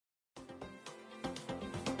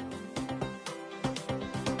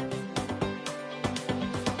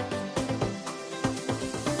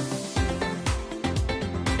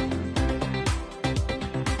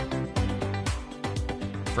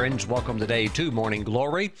friends. Welcome today to Morning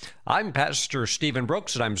Glory. I'm Pastor Stephen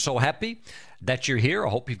Brooks, and I'm so happy that you're here. I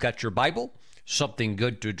hope you've got your Bible, something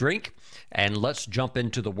good to drink, and let's jump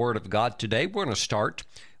into the Word of God today. We're going to start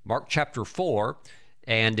Mark chapter 4,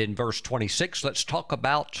 and in verse 26, let's talk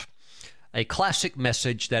about a classic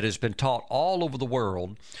message that has been taught all over the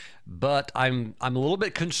world, but I'm a little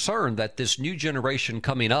bit concerned that this new generation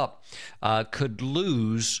coming up could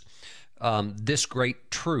lose this great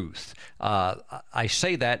truth. I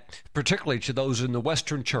say that particularly to those in the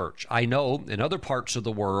Western church. I know in other parts of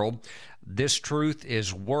the world, this truth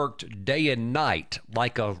is worked day and night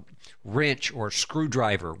like a wrench or a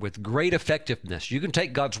screwdriver with great effectiveness. You can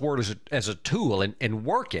take God's word as a tool and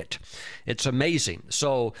work it. It's amazing.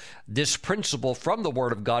 So this principle from the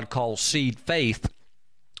Word of God called seed faith,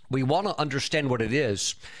 we want to understand what it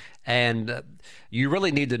is. And you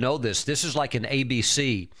really need to know this. This is like an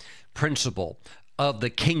ABC principle of the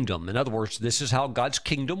kingdom. In other words, this is how God's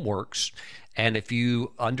kingdom works. And if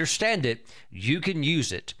you understand it, you can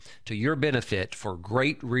use it to your benefit for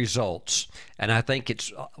great results. And I think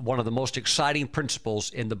it's one of the most exciting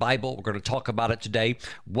principles in the Bible. We're going to talk about it today.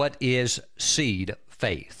 What is seed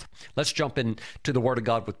faith? Let's jump into the Word of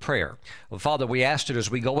God with prayer. Well, Father, we ask that as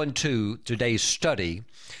we go into today's study,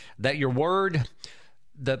 that your Word,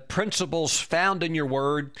 the principles found in your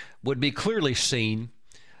Word would be clearly seen,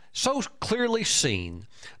 so clearly seen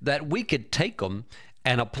that we could take them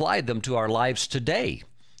and apply them to our lives today.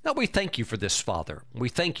 Now, we thank you for this, Father. We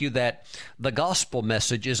thank you that the gospel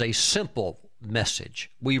message is a simple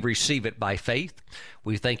message. We receive it by faith.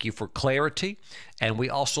 We thank you for clarity, and we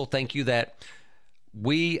also thank you that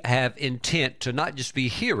we have intent to not just be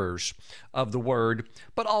hearers of the word,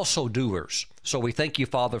 but also doers. So we thank you,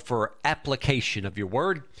 Father, for application of your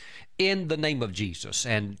word in the name of Jesus.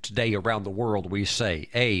 And today around the world we say,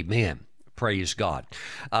 amen. Praise God.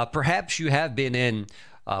 Perhaps you have been in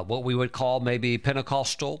what we would call maybe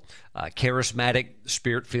Pentecostal, charismatic,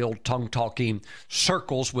 spirit-filled, tongue-talking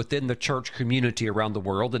circles within the church community around the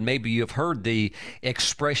world, and maybe you've heard the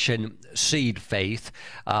expression seed faith,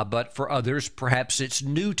 but for others, perhaps it's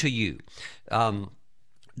new to you.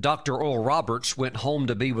 Dr. Oral Roberts went home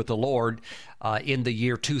to be with the Lord in the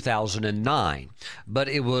year 2009, but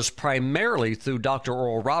it was primarily through Dr.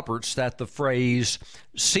 Oral Roberts that the phrase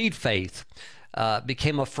seed faith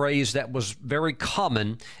became a phrase that was very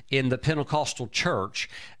common in the Pentecostal church,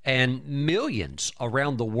 and millions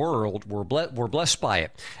around the world were blessed by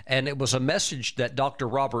it. And it was a message that Dr.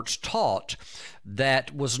 Roberts taught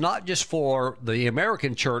that was not just for the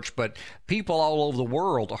American church, but people all over the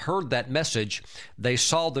world heard that message. They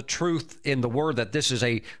saw the truth in the word that this is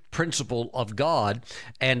a principle of God.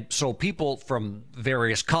 And so people from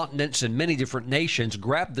various continents and many different nations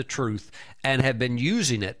grabbed the truth and have been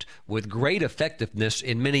using it with great effectiveness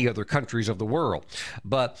in many other countries of the world.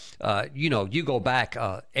 But, you go back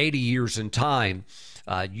 80 years in time,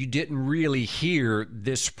 you didn't really hear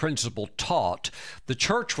this principle taught. The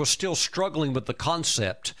church was still struggling with the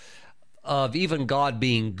concept of even God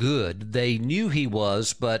being good. They knew he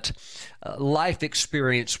was, but life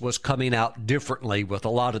experience was coming out differently with a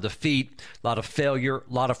lot of defeat, a lot of failure,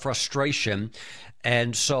 a lot of frustration.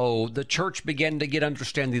 And so the church began to get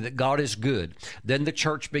understanding that God is good. Then the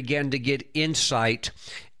church began to get insight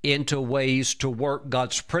into ways to work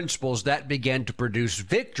God's principles that began to produce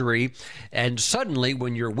victory. And suddenly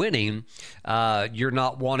when you're winning, you're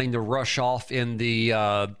not wanting to rush off in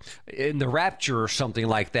the rapture or something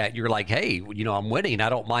like that. You're like, hey, I'm winning. I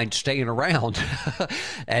don't mind staying around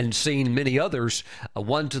and seeing many others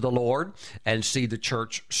won to the Lord and see the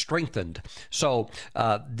church strengthened. So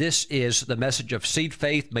this is the message of seed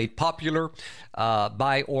faith made popular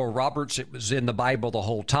by Oral Roberts. It was in the Bible the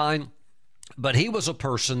whole time. But he was a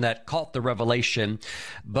person that caught the revelation,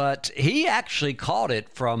 but he actually caught it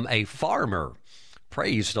from a farmer.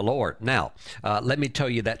 Praise the Lord. Now, let me tell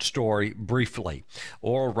you that story briefly.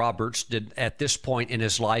 Oral Roberts did, at this point in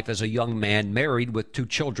his life as a young man, married with 2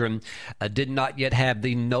 children, did not yet have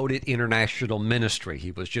the noted international ministry.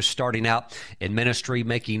 He was just starting out in ministry,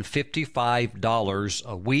 making $55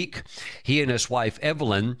 a week. He and his wife,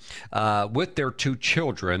 Evelyn, with their 2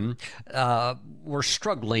 children, were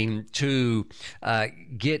struggling to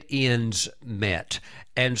get ends met.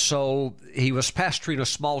 And so he was pastoring a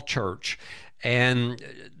small church, and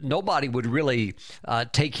nobody would really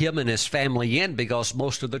take him and his family in because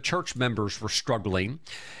most of the church members were struggling.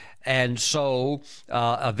 And so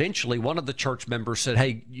eventually one of the church members said,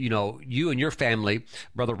 hey, you and your family,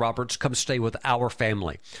 Brother Roberts, come stay with our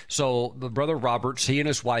family. So Brother Roberts, he and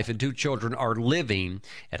his wife and 2 children are living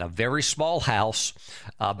in a very small house,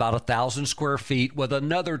 about 1,000 square feet, with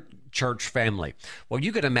another church family. Well,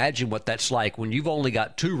 you can imagine what that's like when you've only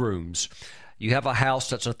got 2 rooms. You have a house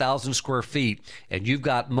that's 1,000 square feet and you've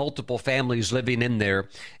got multiple families living in there.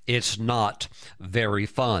 It's not very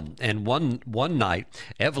fun. And one night,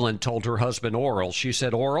 Evelyn told her husband, Oral, she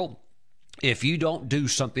said, Oral, if you don't do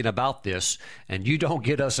something about this and you don't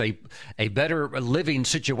get us a better living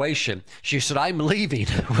situation, she said, I'm leaving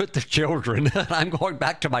with the children. I'm going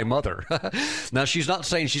back to my mother. Now, she's not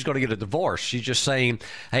saying she's going to get a divorce. She's just saying,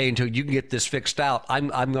 hey, until you can get this fixed out, I'm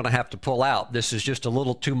going to have to pull out. This is just a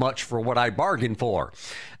little too much for what I bargained for.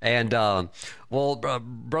 And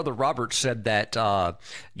Brother Robert said that,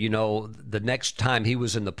 the next time he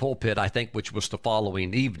was in the pulpit, I think, which was the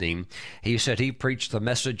following evening, he said he preached the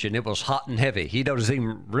message and it was hot and heavy. He doesn't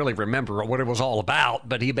even really remember what it was all about,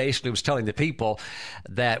 but he basically was telling the people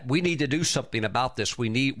that we need to do something about this. We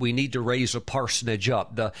need to raise a parsonage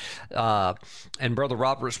up. And Brother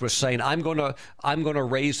Roberts was saying, I'm going to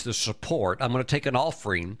raise the support. I'm going to take an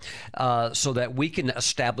offering so that we can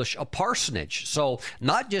establish a parsonage. So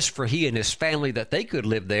not just for he and his family that they could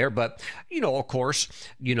live there, but of course,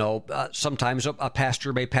 sometimes a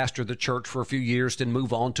pastor may pastor the church for a few years, then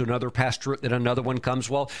move on to another pastorate, then another one comes.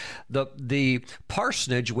 Well, the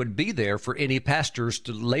parsonage would be there for any pastors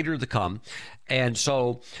to later to come. And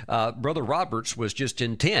so Brother Roberts was just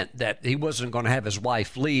intent that he wasn't going to have his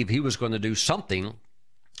wife leave. He was going to do something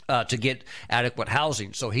to get adequate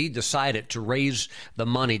housing. So he decided to raise the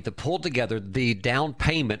money to pull together the down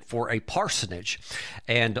payment for a parsonage.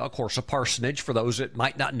 And of course, a parsonage, for those that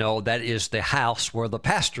might not know, that is the house where the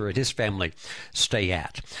pastor and his family stay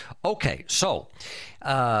at. Okay, so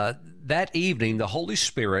that evening, the Holy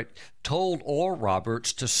Spirit told Oral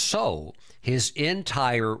Roberts to sow his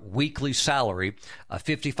entire weekly salary,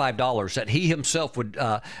 $55, that he himself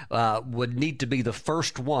would need to be the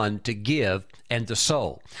first one to give and to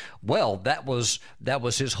sow. Well, that was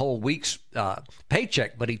his whole week's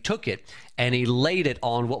paycheck, but he took it and he laid it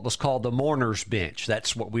on what was called the mourner's bench.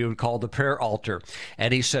 That's what we would call the prayer altar.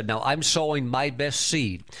 And he said, now I'm sowing my best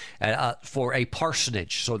seed for a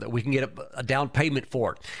parsonage so that we can get a down payment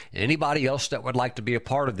for it. Anybody else that would like to be a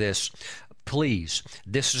part of this, please,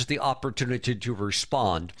 this is the opportunity to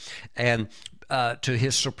respond. And to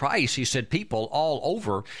his surprise, he said people all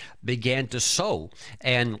over began to sow.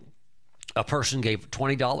 And a person gave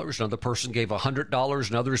 $20, another person gave $100,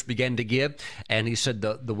 and others began to give. And he said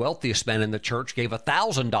the wealthiest man in the church gave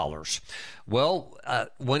 $1,000. Well,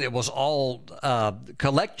 when it was all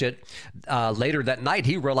collected later that night,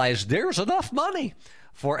 he realized there's enough money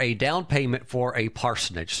for a down payment for a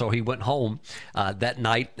parsonage. So he went home that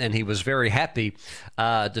night, and he was very happy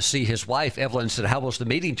to see his wife. Evelyn said, how was the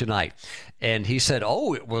meeting tonight? And he said,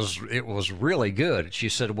 oh, it was really good. She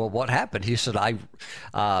said, well, what happened? He said, I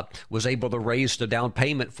was able to raise the down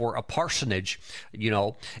payment for a parsonage,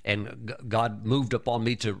 and God moved upon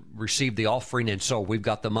me to receive the offering, and so we've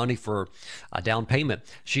got the money for a down payment.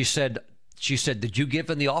 She said, did you give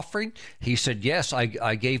in the offering? He said, yes,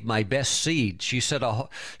 I gave my best seed. She said,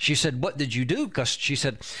 what did you do? Because she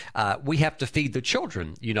said, we have to feed the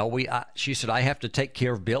children. She said, I have to take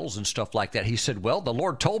care of bills and stuff like that. He said, well, the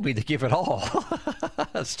Lord told me to give it all.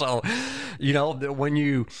 So, when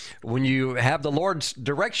you have the Lord's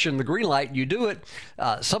direction, the green light, you do it,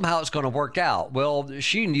 somehow it's going to work out. Well,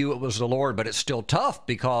 she knew it was the Lord, but it's still tough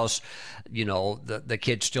because, the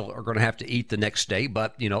kids still are going to have to eat the next day.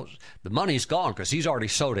 But, the money's gone because he's already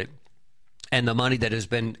sowed it. And the money that has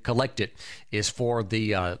been collected is for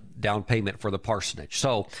the down payment for the parsonage.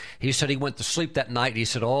 So he said he went to sleep that night. He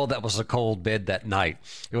said, oh, that was a cold bed that night.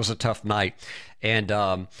 It was a tough night. And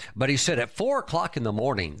but he said at 4 o'clock in the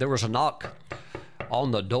morning, there was a knock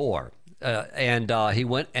on the door. And he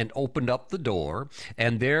went and opened up the door,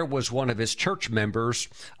 and there was one of his church members,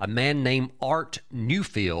 a man named Art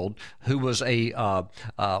Newfield, who was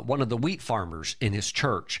one of the wheat farmers in his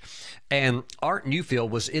church. And Art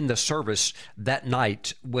Newfield was in the service that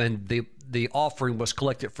night when the offering was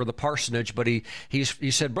collected for the parsonage. But he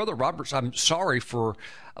said, Brother Roberts, I'm sorry for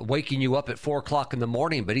waking you up at 4 o'clock in the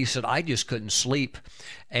morning, but he said, I just couldn't sleep.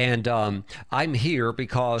 And I'm here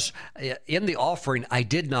because in the offering I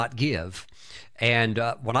did not give. And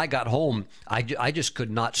when I got home, I just could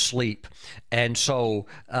not sleep. And so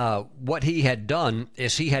what he had done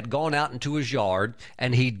is he had gone out into his yard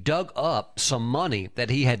and he dug up some money that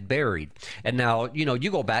he had buried. And now,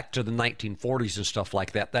 you go back to the 1940s and stuff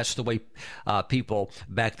like that. That's the way people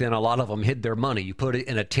back then, a lot of them hid their money. You put it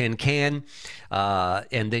in a tin can,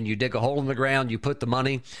 and then you dig a hole in the ground, you put the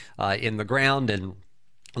money in the ground, and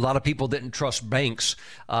a lot of people didn't trust banks,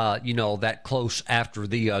 that close after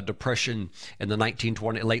the Depression in the late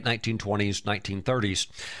 1920s,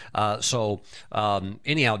 1930s.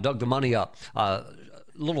 Anyhow, dug the money up.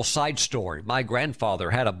 Little side story. My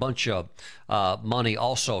grandfather had a bunch of money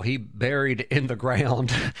also. He buried in the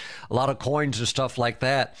ground a lot of coins and stuff like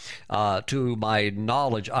that. To my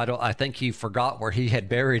knowledge, I think he forgot where he had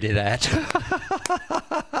buried it at.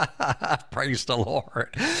 Praise the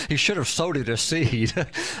Lord. He should have sowed it as seed.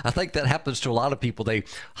 I think that happens to a lot of people. They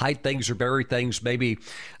hide things or bury things. Maybe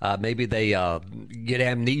they get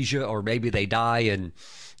amnesia, or maybe they die, and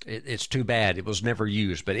it's too bad. It was never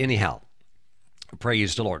used. But anyhow,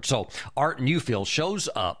 praise the Lord. So Art Newfield shows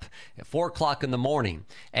up at 4 o'clock in the morning,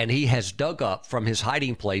 and he has dug up from his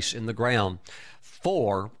hiding place in the ground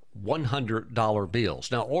 4 $100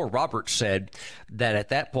 bills. Now, Oral Roberts said that at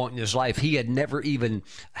that point in his life, he had never even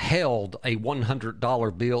held a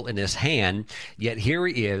 $100 bill in his hand, yet here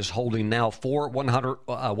he is holding now 4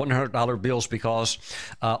 $100 bills because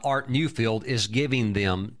Art Newfield is giving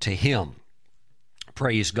them to him.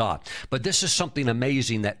 Praise God. But this is something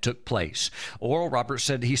amazing that took place. Oral Roberts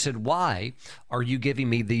said, why are you giving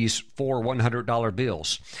me these 4 $100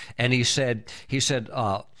 bills? And he said,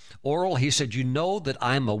 Oral, he said, you know that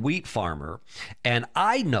I'm a wheat farmer, and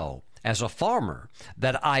I know as a farmer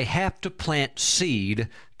that I have to plant seed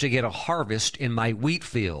to get a harvest in my wheat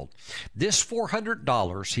field. This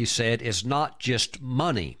 $400, he said, is not just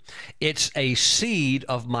money. It's a seed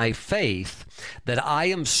of my faith that I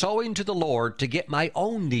am sowing to the Lord to get my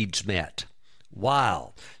own needs met.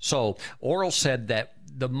 Wow. So Oral said that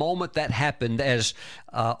the moment that happened, as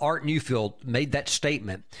Art Newfield made that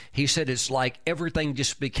statement, he said it's like everything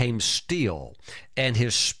just became still, and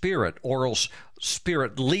his spirit, Oral's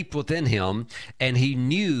spirit, leaped within him, and he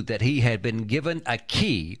knew that he had been given a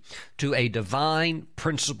key to a divine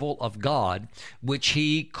principle of God, which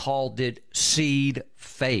he called it seed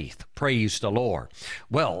faith. Praise the Lord.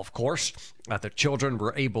 Well, of course, the children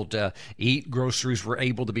were able to eat, groceries were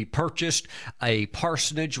able to be purchased, a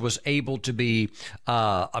parsonage was able to be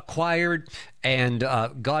acquired, and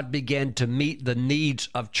God began to meet the needs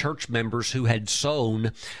of church members who had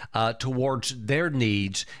sown towards their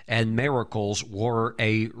needs, and miracles were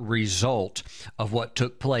a result of what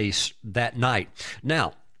took place that night.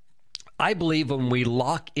 Now, I believe when we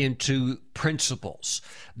lock into principles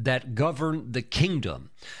that govern the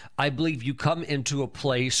kingdom, I believe you come into a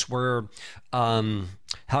place where,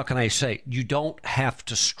 how can I say, you don't have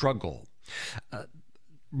to struggle.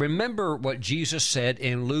 Remember what Jesus said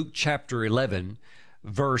in Luke chapter 11,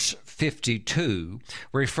 verse 52,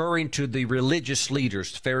 referring to the religious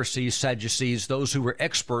leaders, Pharisees, Sadducees, those who were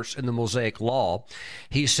experts in the Mosaic law.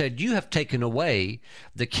 He said, you have taken away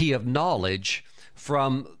the key of knowledge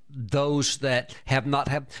from those that have not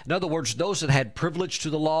had. In other words, those that had privilege to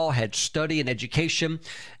the law, had study and education,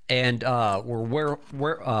 and were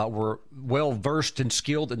well versed and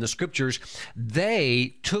skilled in the scriptures,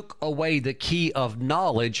 they took away the key of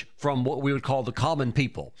knowledge from what we would call the common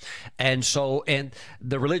people. And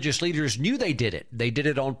the religious leaders knew they did it. They did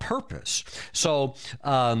it on purpose. So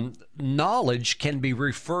knowledge can be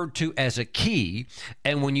referred to as a key,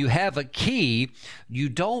 and when you have a key, you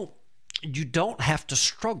don't have to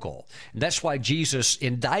struggle. And that's why Jesus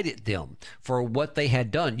indicted them for what they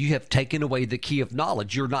had done. You have taken away the key of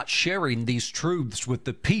knowledge. You're not sharing these truths with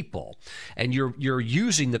the people, and you're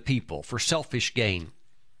using the people for selfish gain.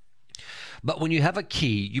 But when you have a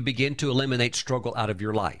key, you begin to eliminate struggle out of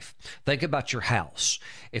your life. Think about your house.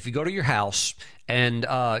 If you go to your house and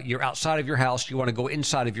you're outside of your house, you want to go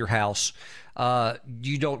inside of your house,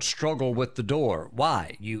 you don't struggle with the door.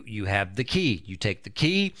 Why? You have the key. You take the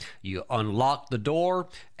key, you unlock the door,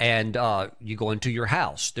 and you go into your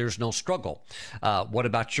house. There's no struggle. What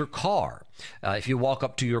about your car? If you walk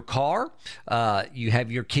up to your car, you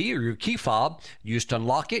have your key or your key fob. You just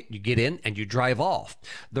unlock it, you get in, and you drive off.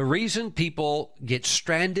 The reason people get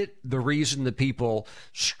stranded, the reason the people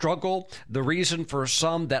struggle, the reason for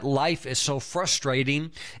some that life is so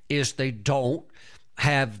frustrating is they don't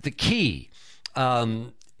have the key.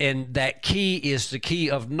 And that key is the key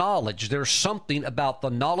of knowledge. There's something about the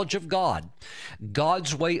knowledge of God,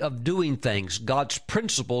 God's way of doing things, God's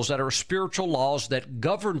principles that are spiritual laws that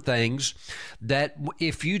govern things, that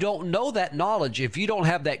if you don't know that knowledge, if you don't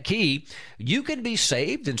have that key, you can be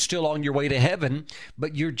saved and still on your way to heaven,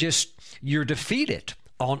 but you're defeated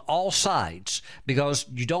on all sides because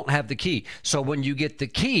you don't have the key. So when you get the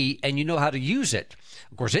key and you know how to use it,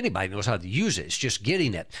 of course, anybody knows how to use it. It's just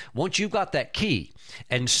getting it. Once you've got that key,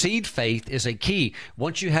 and seed faith is a key,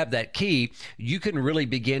 once you have that key, you can really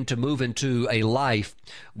begin to move into a life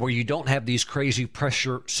where you don't have these crazy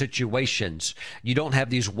pressure situations. You don't have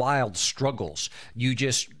these wild struggles. You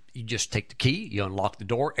just take the key, you unlock the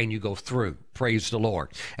door, and you go through. Praise the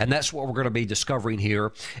Lord. And that's what we're going to be discovering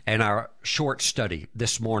here in our short study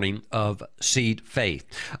this morning of seed faith.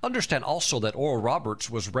 Understand also that Oral Roberts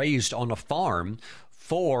was raised on a farm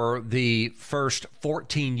for the first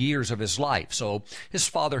 14 years of his life. So his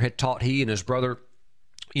father had taught he and his brother,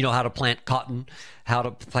 how to plant cotton, how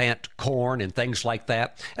to plant corn and things like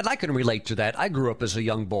that. And I can relate to that. I grew up as a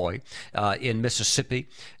young boy in Mississippi,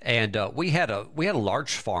 and we had a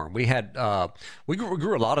large farm. We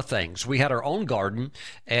grew a lot of things. We had our own garden,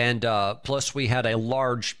 and plus we had a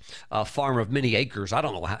large farm of many acres. I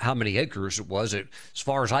don't know how many acres it was. As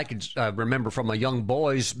far as I could remember from a young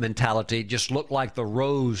boy's mentality, it just looked like the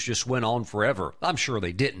rows just went on forever. I'm sure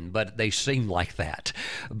they didn't, but they seemed like that.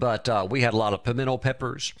 But we had a lot of pimento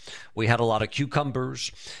peppers. We had a lot of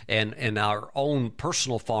cucumbers, and in our own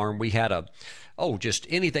personal farm, we had just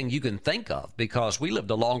anything you can think of, because we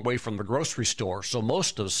lived a long way from the grocery store. So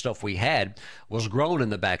most of the stuff we had was grown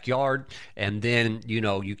in the backyard, and then,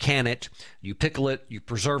 you can it, you pickle it, you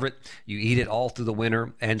preserve it, you eat it all through the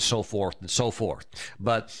winter, and so forth and so forth.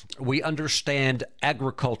 But we understand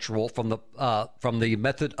agricultural from the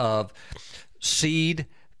method of seed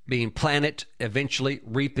being planted, eventually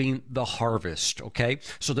reaping the harvest, okay?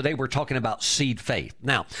 So today we're talking about seed faith.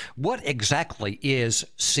 Now, what exactly is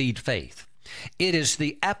seed faith? It is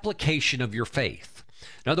the application of your faith.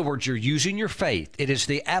 In other words, you're using your faith. It is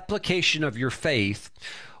the application of your faith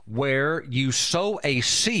where you sow a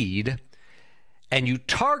seed and you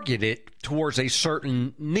target it towards a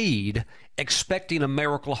certain need, expecting a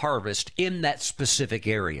miracle harvest in that specific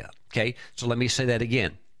area, okay? So let me say that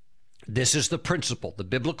again. This is the principle, the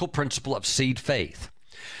biblical principle of seed faith.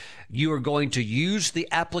 You are going to use the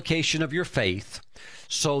application of your faith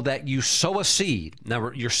so that you sow a seed. Now,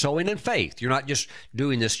 you're sowing in faith. You're not just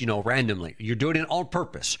doing this, randomly. You're doing it on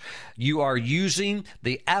purpose. You are using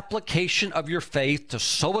the application of your faith to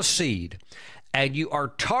sow a seed, and you are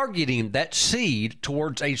targeting that seed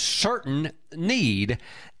towards a certain need,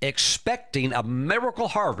 expecting a miracle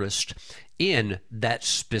harvest in that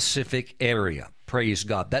specific area. Praise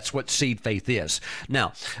God. That's what seed faith is.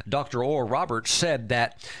 Now, Dr. Oral Roberts said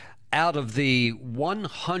that out of the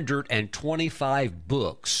 125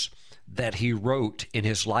 books that he wrote in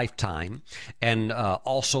his lifetime, and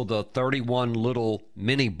also the 31 little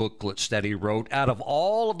mini booklets that he wrote, out of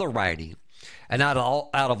all of the writing, and out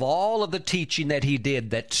of all of the teaching that he did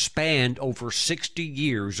that spanned over 60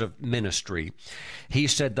 years of ministry, he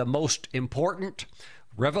said the most important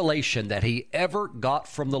revelation that he ever got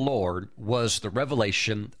from the Lord was the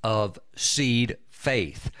revelation of seed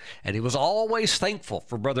faith. And he was always thankful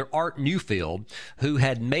for Brother Art Newfield, who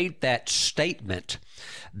had made that statement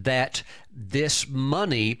that this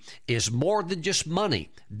money is more than just money.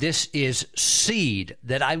 This is seed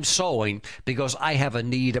that I'm sowing because I have a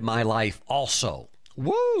need in my life also.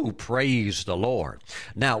 Woo! Praise the Lord.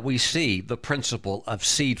 Now, we see the principle of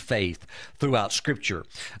seed faith throughout Scripture,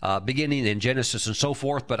 beginning in Genesis and so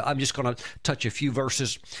forth, but I'm just going to touch a few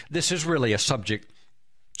verses. This is really a subject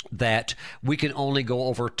that we can only go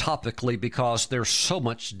over topically because there's so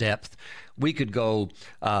much depth. We could go,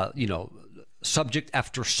 subject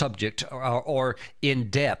after subject or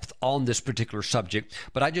in depth on this particular subject,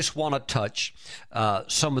 but I just want to touch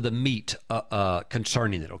some of the meat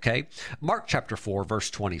concerning it, okay? Mark chapter 4,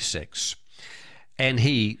 verse 26. And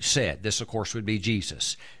he said, this of course would be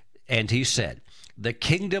Jesus, and he said, the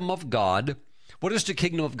kingdom of God. What is the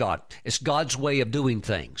kingdom of God? It's God's way of doing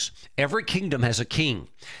things. Every kingdom has a king.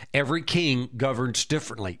 Every king governs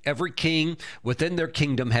differently. Every king within their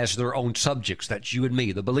kingdom has their own subjects. That's you and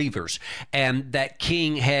me, the believers. And that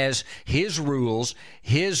king has his rules,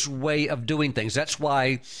 his way of doing things. That's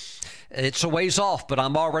why it's a ways off, but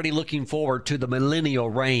I'm already looking forward to the millennial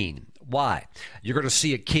reign, Why? You're going to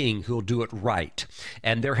see a king who'll do it right.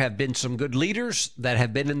 And there have been some good leaders that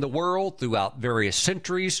have been in the world throughout various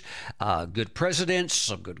centuries, good presidents,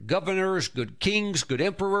 some good governors, good kings, good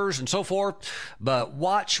emperors, and so forth. But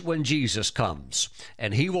watch when Jesus comes,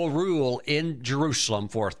 and he will rule in Jerusalem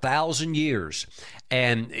for 1,000 years.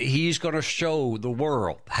 And he's going to show the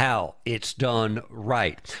world how it's done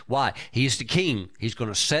right. Why? He's the king. He's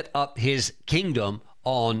going to set up his kingdom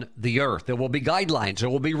on the earth. There will be guidelines. There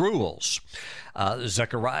will be rules.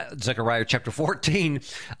 Zechariah chapter 14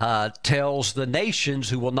 tells the nations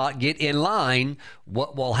who will not get in line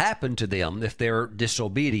what will happen to them if they're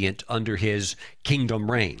disobedient under his kingdom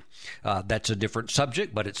reign. That's a different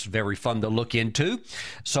subject, but it's very fun to look into.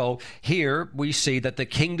 So here we see that the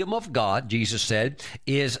kingdom of God, Jesus said,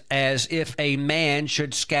 is as if a man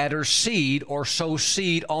should scatter seed or sow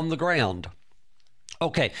seed on the ground.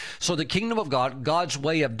 Okay, so the kingdom of God, God's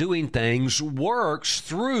way of doing things, works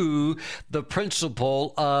through the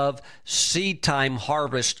principle of seed time,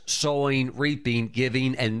 harvest, sowing, reaping,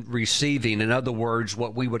 giving, and receiving. In other words,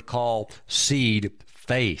 what we would call seed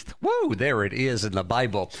faith. Woo, there it is in the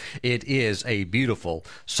Bible. It is a beautiful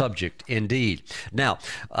subject indeed. Now,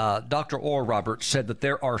 Dr. Oral Roberts said that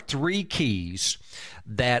there are 3 keys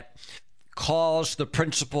that cause the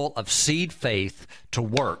principle of seed faith to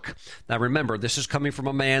work. Now remember, this is coming from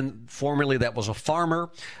a man formerly that was a farmer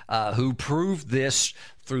who proved this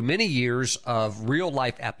through many years of real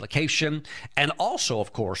life application. And also,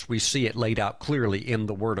 of course, we see it laid out clearly in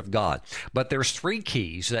the Word of God. But there's 3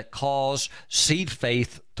 keys that cause seed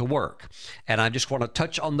faith to work. And I just want to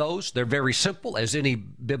touch on those. They're very simple, as any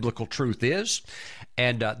biblical truth is.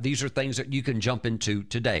 And these are things that you can jump into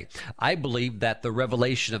today. I believe that the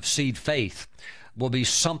revelation of seed faith will be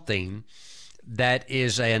something that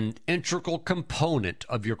is an integral component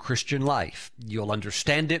of your Christian life. You'll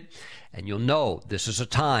understand it, and you'll know this is a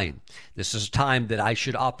time that I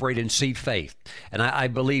should operate in seed faith. And I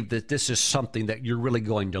believe that this is something that you're really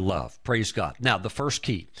going to love. Praise God. Now, the first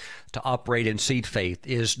key to operate in seed faith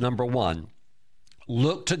is, number 1,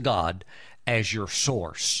 look to God as your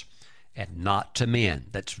source and not to men.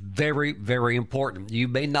 That's very, very important. You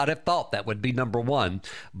may not have thought that would be number 1,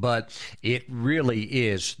 but it really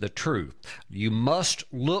is the truth. You must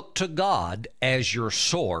look to God as your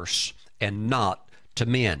source and not to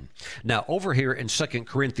men. Now, over here in 2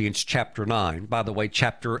 Corinthians chapter 9, by the way,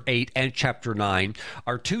 chapter 8 and chapter 9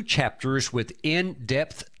 are 2 chapters with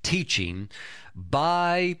in-depth teaching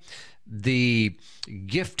by the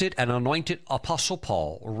gifted and anointed Apostle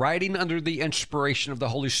Paul, writing under the inspiration of the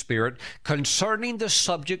Holy Spirit concerning the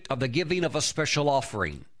subject of the giving of a special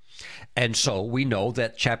offering. And so we know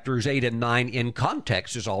that chapters 8 and 9 in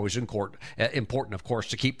context is always important, of course,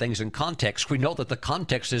 to keep things in context. We know that the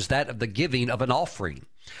context is that of the giving of an offering.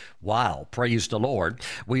 Wow, praise the Lord.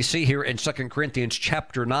 We see here in 2 Corinthians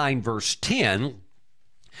chapter 9, verse 10,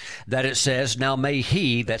 that it says, "Now may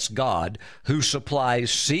he," that's God, "who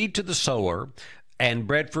supplies seed to the sower and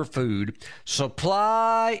bread for food,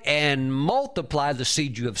 supply and multiply the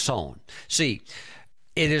seed you have sown." See,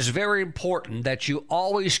 it is very important that you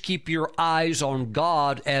always keep your eyes on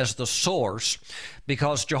God as the source,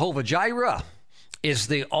 because Jehovah Jireh is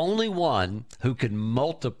the only one who can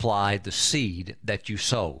multiply the seed that you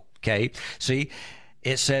sow. Okay? See,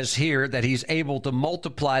 it says here that he's able to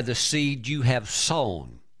multiply the seed you have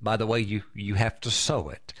sown. By the way, you have to sow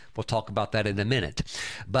it. We'll talk about that in a minute.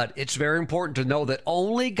 But it's very important to know that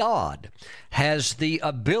only God has the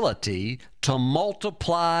ability to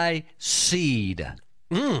multiply seed.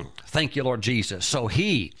 Thank you, Lord Jesus. So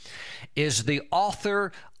he is the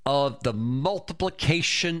author of the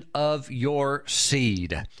multiplication of your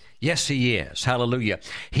seed. Yes, he is. Hallelujah.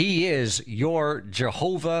 He is your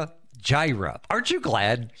Jehovah Jireh. Aren't you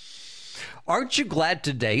glad? Aren't you glad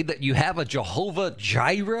today that you have a Jehovah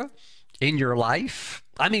Jireh in your life?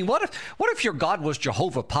 I mean, what if your God was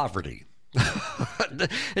Jehovah Poverty?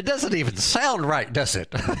 It doesn't even sound right, does it?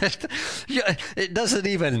 It doesn't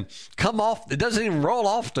even come off, it doesn't even roll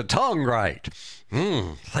off the tongue right.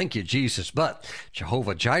 Thank you, Jesus. But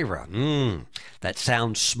Jehovah Jireh, that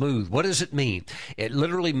sounds smooth. What does it mean? It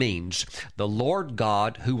literally means the Lord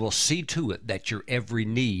God who will see to it that your every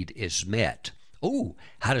need is met. Oh,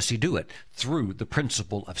 how does he do it? Through the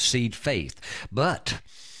principle of seed faith. But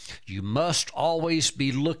you must always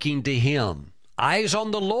be looking to him. Eyes on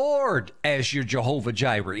the Lord as your Jehovah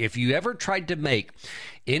Jireh. If you ever tried to make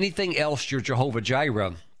anything else your Jehovah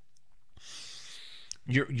Jireh,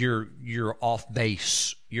 you're off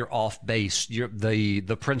base. You're off base.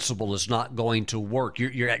 The principle is not going to work.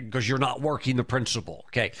 Because you're not working the principle.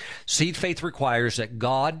 Okay. Seed faith requires that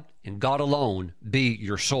God and God alone be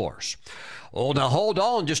your source. Oh, now hold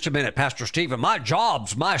on just a minute, Pastor Stephen. My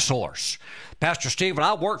job's my source. Pastor Stephen,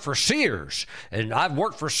 I work for Sears, and I've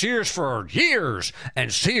worked for Sears for years,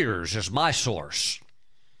 and Sears is my source.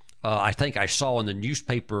 I think I saw in the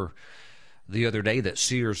newspaper the other day that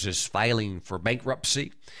Sears is filing for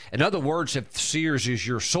bankruptcy. In other words, if Sears is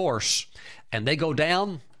your source and they go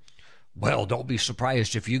down, well, don't be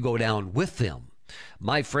surprised if you go down with them.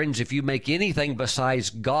 My friends, if you make anything besides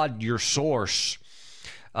God your source,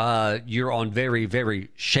 you're on very, very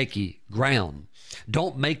shaky ground.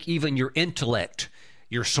 Don't make even your intellect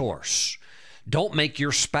your source. Don't make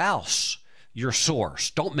your spouse your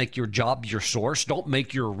source. Don't make your job your source. Don't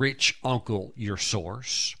make your rich uncle your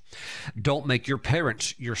source. Don't make your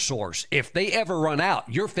parents your source. If they ever run out,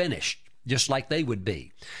 you're finished, just like they would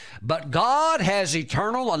be. But God has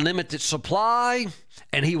eternal, unlimited supply,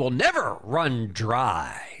 and he will never run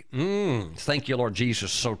dry. Thank you, Lord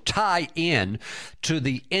Jesus. So tie in to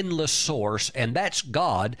the endless source, and that's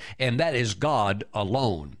God, and that is God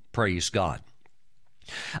alone. Praise God.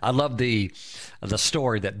 I love the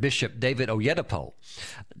story that Bishop David Oyedepo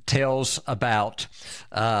tells about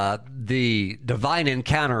the divine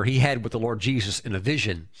encounter he had with the Lord Jesus in a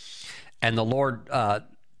vision. And the Lord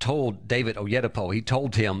told David Oyedepo, he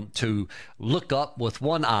told him to look up with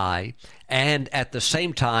one eye and at the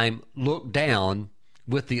same time look down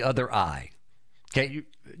with the other eye. Okay,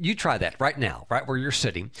 you try that right now, right where you're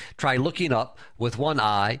sitting. Try looking up with one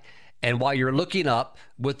eye, and while you're looking up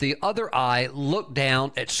with the other eye, look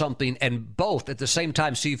down at something, and both at the same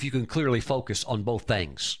time, see if you can clearly focus on both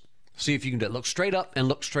things. See if you can look straight up and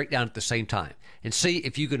look straight down at the same time, and see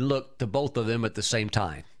if you can look to both of them at the same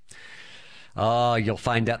time. You'll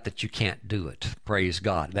find out that you can't do it. Praise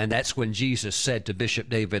God. And that's when Jesus said to Bishop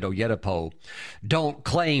David Oyedepo, don't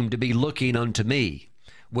claim to be looking unto me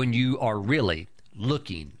when you are really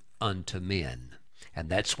looking unto men. And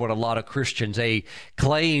that's what a lot of Christians, they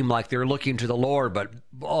claim like they're looking to the Lord, but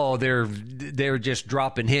they're just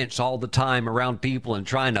dropping hints all the time around people and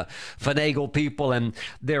trying to finagle people, and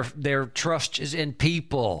their trust is in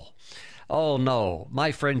people. Oh, no.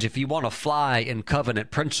 My friends, if you want to fly in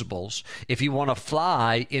covenant principles, if you want to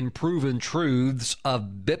fly in proven truths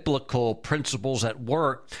of biblical principles at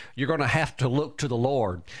work, you're going to have to look to the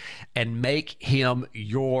Lord and make him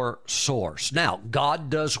your source. Now, God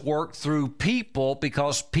does work through people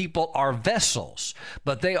because people are vessels,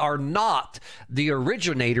 but they are not the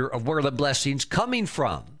originator of where the blessing's coming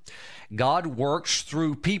from. God works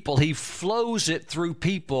through people. He flows it through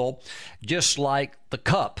people, just like the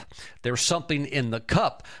cup. There's something in the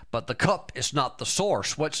cup, but the cup is not the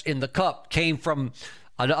source. What's in the cup came from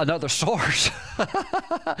another source.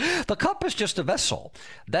 The cup is just a vessel.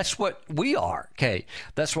 That's what we are, okay?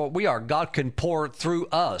 That's what we are. God can pour through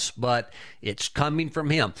us, but it's coming from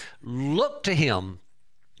him. Look to him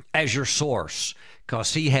as your source,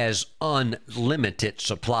 because he has unlimited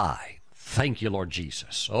supply. Thank you, Lord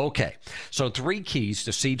Jesus. Okay, so 3 keys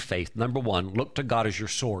to seed faith. Number 1, look to God as your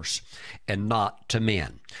source and not to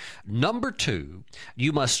men. Number 2,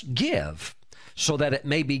 you must give so that it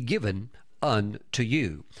may be given unto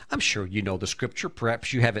you. I'm sure you know the scripture.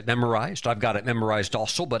 Perhaps you have it memorized. I've got it memorized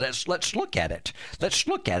also, but let's look at it. Let's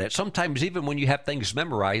look at it. Sometimes even when you have things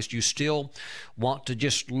memorized, you still want to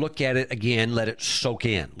just look at it again, let it soak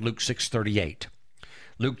in. Luke 6:38.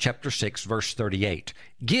 Luke chapter 6, verse 38.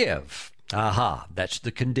 Give. Aha, that's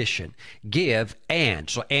the condition. Give and.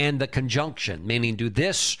 So, and the conjunction, meaning do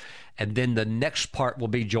this, and then the next part will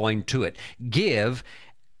be joined to it. Give,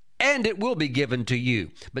 and it will be given to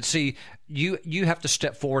you. But see, you have to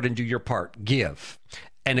step forward and do your part. Give,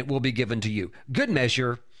 and it will be given to you. Good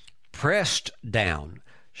measure, pressed down,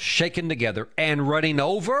 shaken together, and running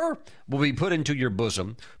over will be put into your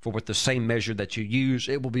bosom. For with the same measure that you use,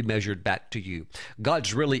 it will be measured back to you.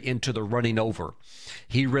 God's really into the running over.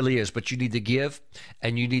 He really is. But you need to give,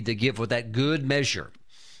 and you need to give with that good measure,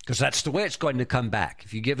 because that's the way it's going to come back.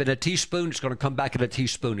 If you give it a teaspoon, it's going to come back in a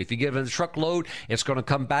teaspoon. If you give it a truckload, it's going to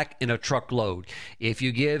come back in a truckload. If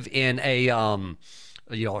you give in a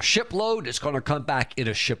shipload, it's going to come back in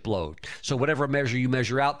a shipload. So whatever measure you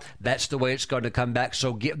measure out, that's the way it's going to come back.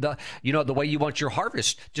 So give the way you want your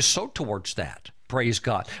harvest, just sow towards that. Praise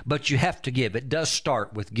God. But you have to give. It does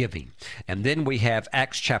start with giving. And then we have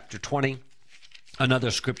Acts chapter 20.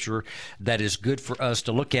 Another scripture that is good for us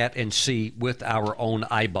to look at and see with our own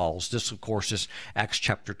eyeballs. This, of course, is Acts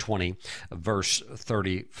chapter 20, verse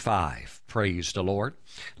 35. Praise the Lord.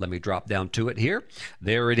 Let me drop down to it here.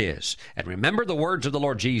 There it is. And remember the words of the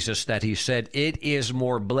Lord Jesus that he said, "It is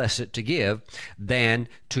more blessed to give than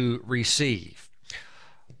to receive."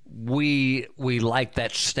 We like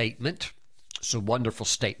that statement. It's a wonderful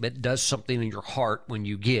statement. It does something in your heart when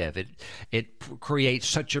you give. It creates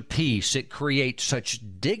such a peace. It creates such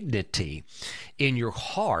dignity in your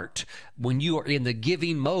heart when you are in the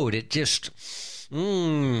giving mode. It just,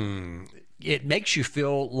 it makes you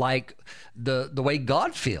feel like the way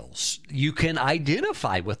God feels. You can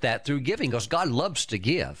identify with that through giving because God loves to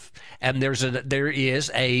give. And there's an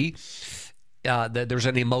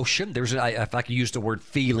emotion. If I could use the word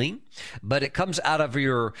feeling, but it comes out of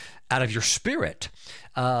your spirit.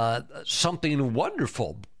 Something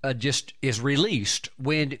wonderful just is released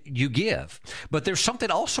when you give. But there's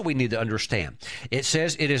something also we need to understand. It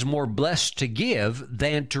says it is more blessed to give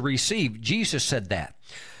than to receive. Jesus said that.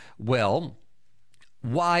 Well,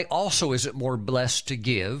 why also is it more blessed to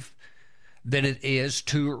give than it is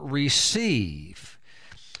to receive?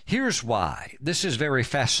 Here's why. This is very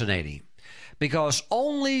fascinating. Because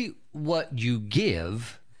only what you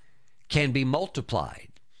give can be multiplied.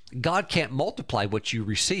 God can't multiply what you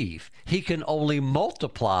receive. He can only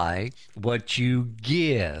multiply what you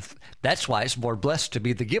give. That's why it's more blessed to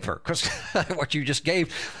be the giver, because what you just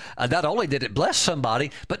gave, not only did it bless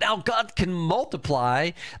somebody, but now God can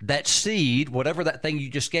multiply that seed, whatever that thing you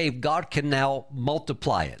just gave, God can now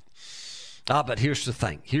multiply it. But here's the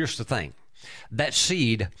thing. That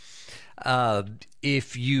seed,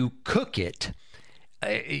 if you cook it,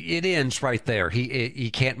 it ends right there. He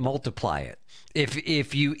can't multiply it.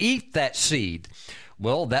 If you eat that seed,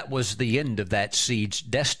 well, that was the end of that seed's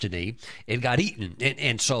destiny. It got eaten,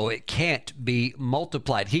 and so it can't be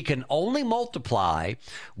multiplied. He can only multiply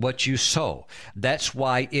what you sow. That's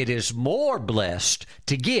why it is more blessed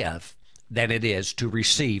to give than it is to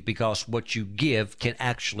receive, because what you give can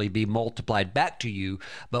actually be multiplied back to you,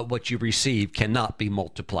 but what you receive cannot be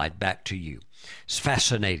multiplied back to you. It's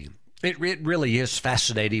fascinating. It really is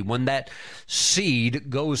fascinating when that seed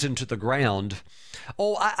goes into the ground.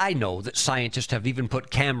 Oh, I know that scientists have even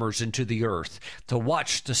put cameras into the earth to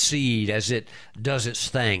watch the seed as it does its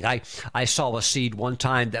thing. I saw a seed one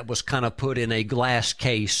time that was kind of put in a glass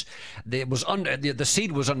case. It was the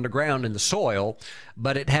seed was underground in the soil,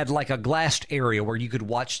 but it had like a glassed area where you could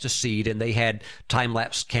watch the seed, and they had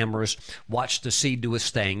time-lapse cameras watch the seed do its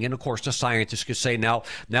thing. And of course, the scientists could say, now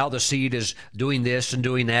the seed is doing this and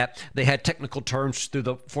doing that. They had technical terms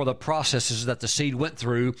for the processes that the seed went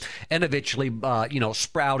through, and eventually,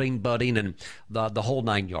 sprouting, budding, and the whole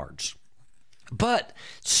 9 yards. But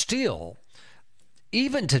still,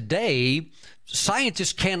 even today,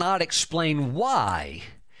 scientists cannot explain why,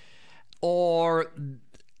 or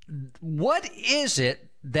what is it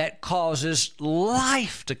that causes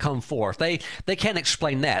life to come forth. They can't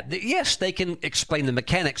explain that. Yes, they can explain the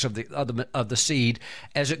mechanics of the seed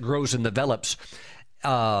as it grows and develops.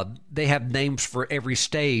 They have names for every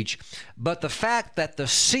stage, but the fact that the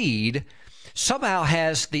seed somehow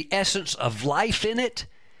has the essence of life in it,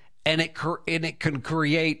 and it can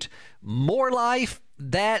create more life,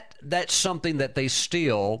 that's something that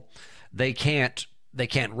they can't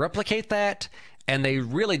replicate that. And they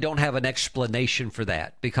really don't have an explanation for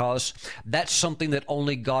that, because that's something that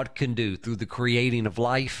only God can do through the creating of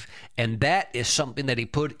life. And that is something that he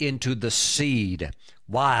put into the seed.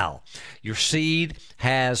 Wow. Your seed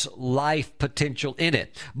has life potential in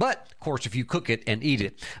it. But, of course, if you cook it and eat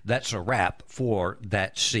it, that's a wrap for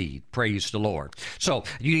that seed. Praise the Lord. So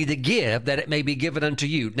you need to give that it may be given unto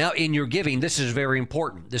you. Now, in your giving, this is very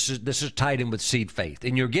important. This is tied in with seed faith.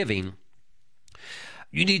 In your giving,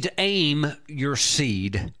 you need to aim your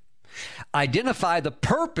seed. Identify the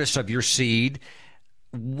purpose of your seed,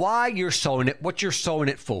 why you're sowing it, what you're sowing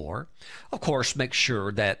it for. Of course, make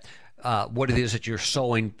sure that what it is that you're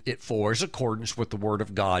sowing it for is in accordance with the Word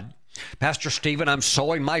of God. Pastor Stephen, I'm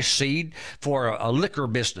sowing my seed for a liquor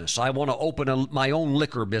business. I want to open my own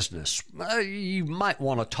liquor business. You might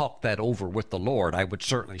want to talk that over with the Lord. I would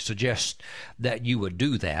certainly suggest that you would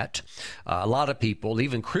do that. A lot of people,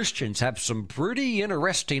 even Christians, have some pretty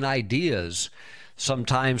interesting ideas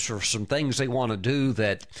sometimes for some things they want to do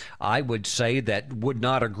that I would say that would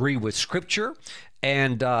not agree with Scripture.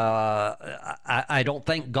 And I don't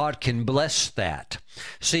think God can bless that.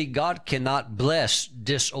 See, God cannot bless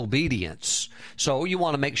disobedience. So you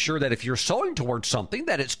want to make sure that if you're sowing towards something,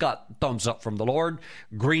 that it's got thumbs up from the Lord,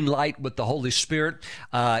 green light with the Holy Spirit,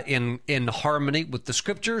 in harmony with the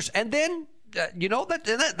Scriptures, and then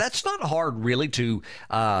that's not hard really to,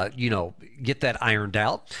 get that ironed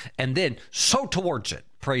out. And then sow towards it.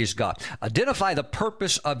 Praise God. Identify the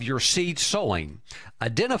purpose of your seed sowing.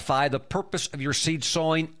 Identify the purpose of your seed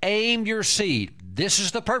sowing. Aim your seed. This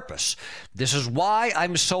is the purpose. This is why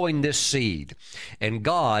I'm sowing this seed. And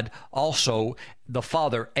God also, the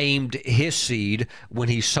Father, aimed his seed when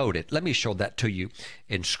he sowed it. Let me show that to you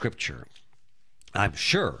in Scripture. I'm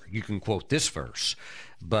sure you can quote this verse,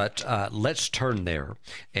 but let's turn there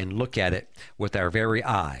and look at it with our very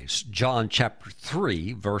eyes. John chapter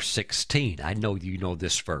 3, verse 16. I know you know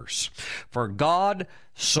this verse. For God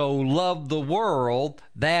so loved the world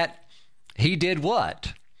that he did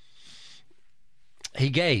what? He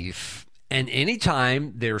gave. And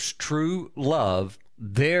anytime there's true love,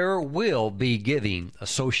 there will be giving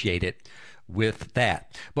associated with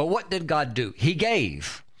that. But what did God do? He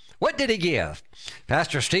gave. What did he give?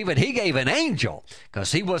 Pastor Stephen, he gave an angel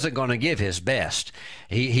because he wasn't going to give his best.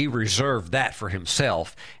 He reserved that for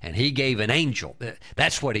himself, and he gave an angel.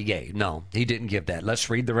 That's what he gave. No, he didn't give that.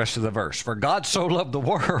 Let's read the rest of the verse. For God so loved the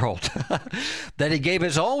world that he gave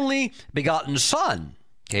his only begotten Son.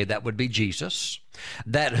 Okay, that would be Jesus.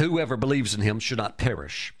 That whoever believes in him should not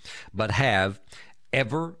perish, but have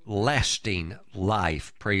everlasting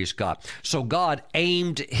life. Praise God. So God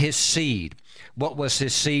aimed his seed. What was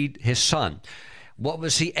his seed? His Son. What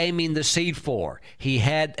was he aiming the seed for? He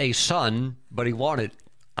had a son, but he wanted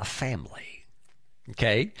a family.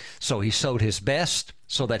 Okay? So he sowed his best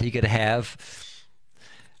so that he could have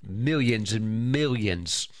millions and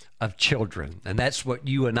millions of children. And that's what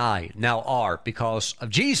you and I now are because of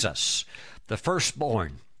Jesus, the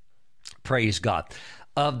firstborn, praise God,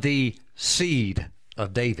 of the seed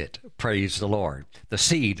of David, praise the Lord. The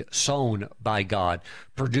seed sown by God,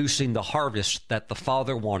 producing the harvest that the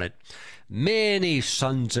Father wanted. Many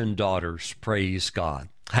sons and daughters, praise God.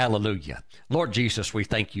 Hallelujah. Lord Jesus, we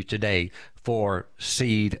thank you today for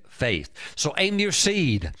seed faith. So aim your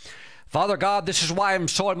seed. Father God, this is why I'm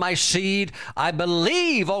sowing my seed. I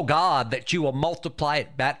believe, oh God, that you will multiply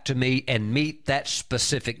it back to me and meet that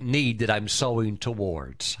specific need that I'm sowing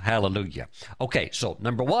towards. Hallelujah. Okay, so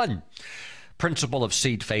number one, principle of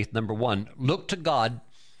seed faith. Number one, look to God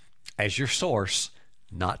as your source,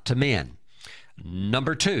 not to men.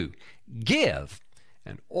 Number two, give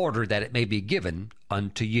in order that it may be given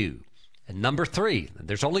unto you. And number three,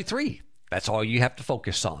 there's only three. That's all you have to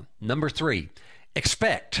focus on. Number three,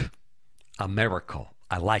 expect a miracle.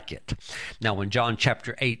 I like it. Now, in John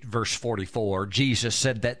chapter 8, verse 44, Jesus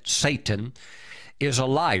said that Satan is a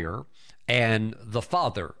liar and the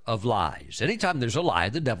father of lies. Anytime there's a lie,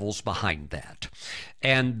 the devil's behind that.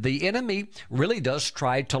 And the enemy really does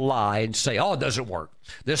try to lie and say, oh, it doesn't work.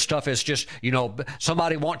 This stuff is just,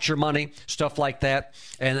 somebody wants your money, stuff like that.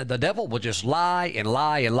 And the devil will just lie and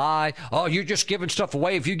lie and lie. Oh, you're just giving stuff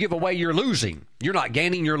away. If you give away, you're losing. You're not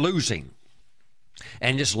gaining, you're losing.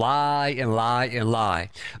 And just lie and lie and lie.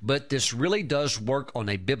 But this really does work on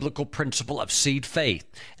a biblical principle of seed faith.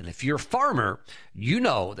 And if you're a farmer, you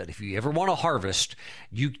know that if you ever want to harvest,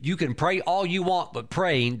 you can pray all you want, but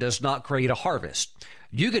praying does not create a harvest.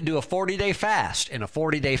 You can do a 40-day fast, and a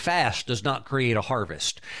 40-day fast does not create a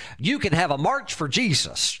harvest. You can have a march for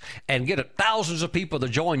Jesus and get thousands of people to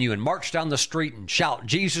join you and march down the street and shout,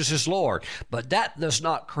 Jesus is Lord. But that does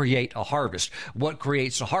not create a harvest. What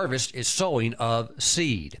creates a harvest is sowing of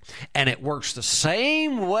seed. And it works the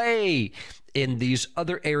same way in these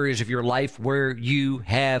other areas of your life where you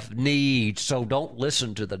have need. So don't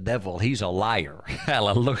listen to the devil. He's a liar.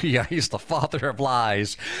 Hallelujah. He's the father of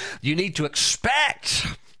lies. You need to expect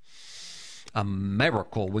a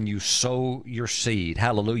miracle when you sow your seed.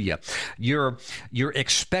 Hallelujah. Your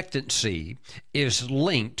expectancy is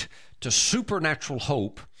linked to supernatural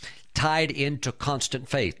hope tied into constant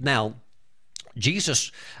faith. Now,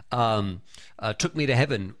 Jesus took me to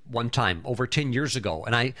heaven one time over 10 years ago,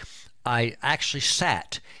 and I actually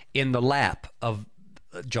sat in the lap of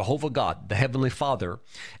Jehovah God, the Heavenly Father,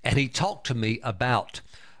 and he talked to me about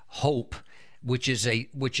hope, which is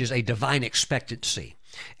a divine expectancy.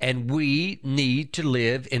 And we need to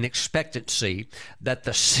live in expectancy that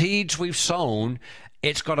the seeds we've sown,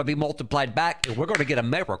 it's going to be multiplied back, and we're going to get a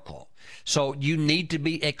miracle. So you need to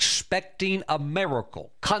be expecting a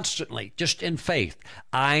miracle constantly, just in faith.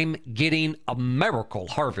 I'm getting a miracle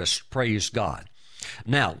harvest, praise God.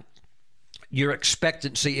 Now, your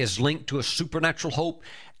expectancy is linked to a supernatural hope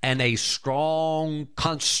and a strong,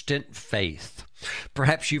 constant faith.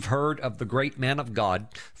 Perhaps you've heard of the great man of God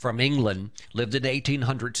from England, lived in the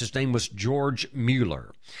 1800s. His name was George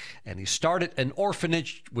Mueller. And he started an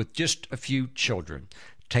orphanage with just a few children,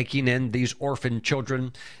 taking in these orphan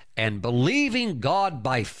children and believing God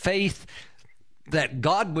by faith that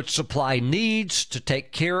God would supply needs to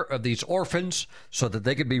take care of these orphans so that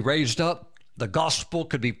they could be raised up. The gospel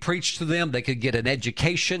could be preached to them. They could get an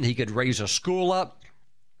education. He could raise a school up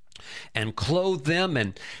and clothe them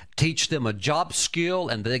and teach them a job skill,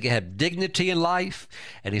 and they could have dignity in life.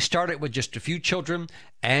 And he started with just a few children,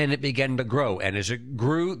 and it began to grow. And as it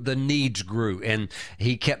grew, the needs grew. And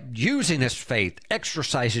he kept using his faith,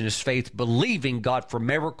 exercising his faith, believing God for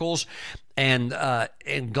miracles. And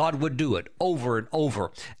God would do it over and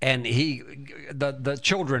over. And the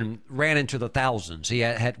children ran into the thousands. He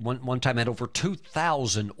had one time had over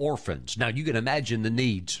 2,000 orphans. Now you can imagine the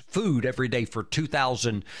needs: food every day for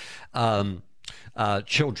 2,000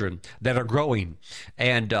 children that are growing,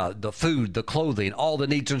 and the food, the clothing, all the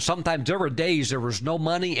needs. And sometimes there were days there was no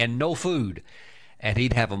money and no food. And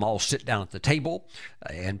he'd have them all sit down at the table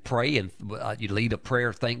and pray, and you lead a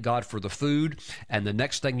prayer, thank God for the food. And the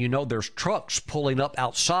next thing you know, there's trucks pulling up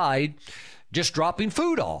outside, just dropping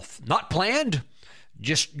food off. Not planned.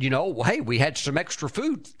 Just, hey, we had some extra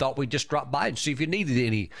food. Thought we'd just drop by and see if you needed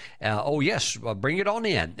any. Oh, yes, bring it on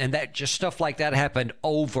in. And that just stuff like that happened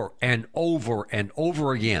over and over and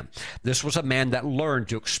over again. This was a man that learned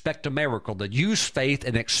to expect a miracle, to use faith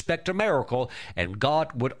and expect a miracle, and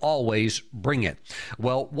God would always bring it.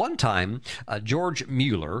 Well, one time, George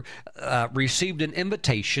Mueller received an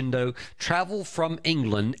invitation to travel from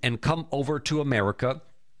England and come over to America.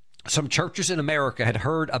 Some churches in America had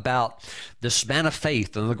heard about this man of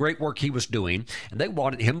faith and the great work he was doing, and they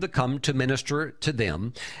wanted him to come to minister to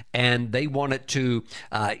them, and they wanted to,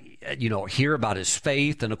 hear about his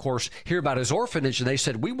faith and, of course, hear about his orphanage. And they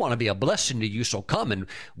said, we want to be a blessing to you, so come, and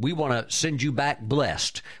we want to send you back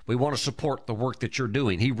blessed. We want to support the work that you're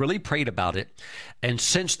doing. He really prayed about it and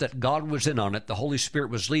sensed that God was in on it. The Holy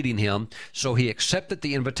Spirit was leading him, so he accepted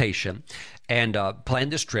the invitation and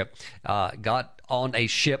planned this trip, got on a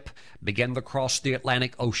ship, began to cross the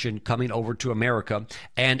Atlantic Ocean, coming over to America,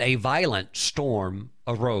 and a violent storm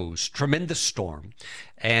arose, tremendous storm,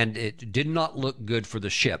 and it did not look good for the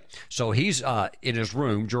ship. So he's in his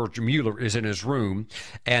room, George Mueller is in his room,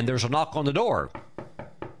 and there's a knock on the door.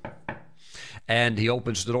 And he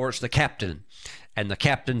opens the door, it's the captain. And the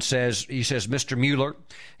captain says, Mr. Mueller,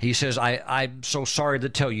 he says, I'm so sorry to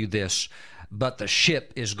tell you this, but the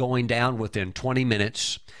ship is going down within 20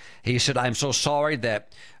 minutes. He said, I'm so sorry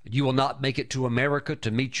that you will not make it to America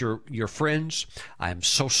to meet your friends. I'm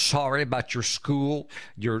so sorry about your school,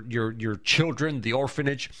 your children, the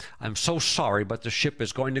orphanage. I'm so sorry, but the ship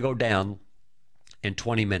is going to go down in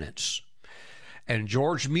 20 minutes. And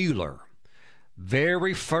George Mueller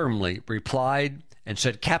very firmly replied and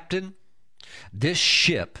said, Captain, this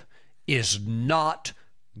ship is not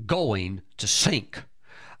going to sink.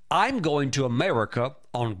 I'm going to America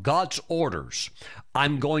on God's orders.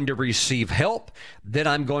 I'm going to receive help. Then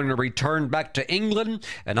I'm going to return back to England,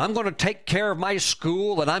 and I'm going to take care of my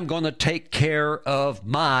school, and I'm going to take care of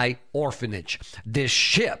my orphanage. This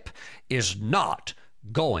ship is not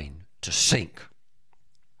going to sink.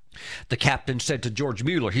 The captain said to George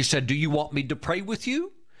Mueller, he said, do you want me to pray with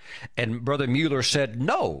you? And Brother Mueller said,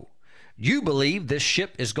 no. You believe this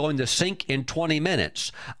ship is going to sink in 20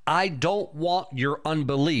 minutes. I don't want your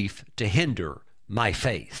unbelief to hinder my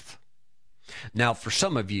faith. Now, for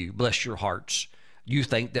some of you, bless your hearts, you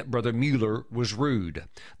think that Brother Mueller was rude.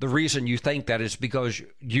 The reason you think that is because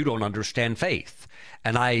you don't understand faith.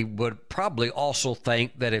 And I would probably also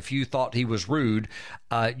think that if you thought he was rude,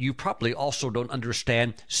 you probably also don't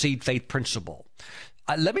understand seed faith principle.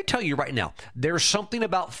 Let me tell you right now, there's something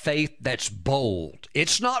about faith that's bold.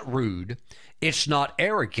 It's not rude. It's not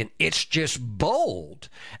arrogant. It's just bold.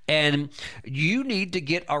 And you need to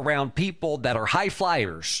get around people that are high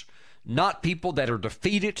flyers, not people that are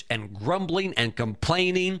defeated and grumbling and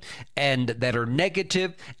complaining and that are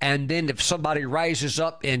negative. And then if somebody rises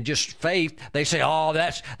up in just faith, they say, oh,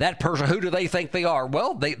 that's that person. Who do they think they are?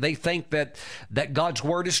 Well, they think that God's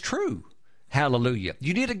word is true. Hallelujah.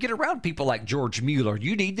 You need to get around people like George Mueller.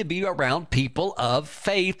 You need to be around people of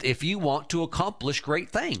faith if you want to accomplish great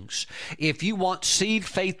things. If you want seed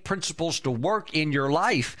faith principles to work in your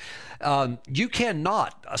life, you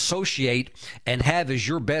cannot associate and have as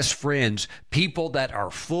your best friends people that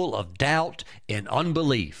are full of doubt and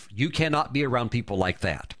unbelief. You cannot be around people like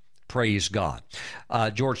that. Praise God.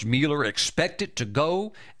 George Mueller expected to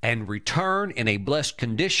go and return in a blessed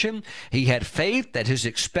condition. He had faith that his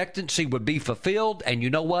expectancy would be fulfilled, and you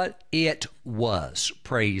know what? It was.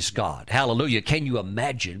 Praise God. Hallelujah. Can you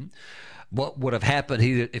imagine what would have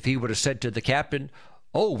happened if he would have said to the captain,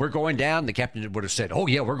 Oh, we're going down. The captain would have said, oh,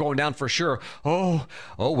 yeah, we're going down for sure. Well,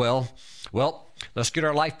 let's get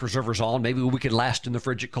our life preservers on. Maybe we can last in the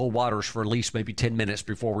frigid cold waters for at least maybe 10 minutes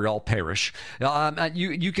before we all perish.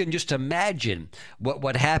 You can just imagine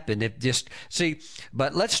what happened if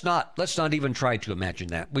but let's not even try to imagine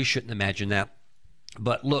that. We shouldn't imagine that.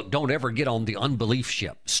 But look, don't ever get on the unbelief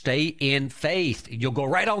ship. Stay in faith. You'll go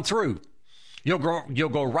right on through. You'll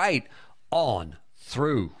go right on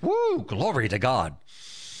through. Woo! Glory to God.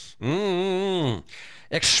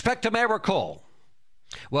 Expect a miracle.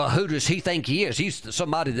 Well, who does he think he is? He's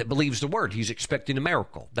somebody that believes the word. He's expecting a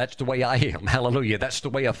miracle. That's the way I am. Hallelujah. That's the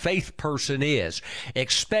way a faith person is.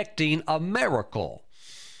 Expecting a miracle.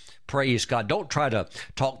 Praise God. Don't try to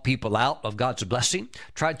talk people out of God's blessing.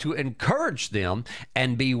 Try to encourage them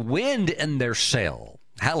and be wind in their sail.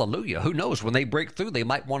 Hallelujah. Who knows? When they break through, they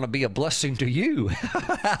might want to be a blessing to you.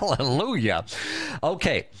 Hallelujah.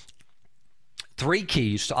 Okay. 3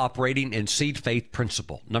 keys to operating in seed faith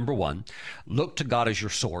principle. Number 1, look to God as your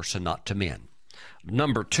source and not to men.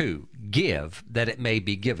 Number 2, give that it may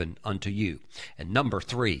be given unto you. And number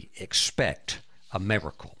 3, expect a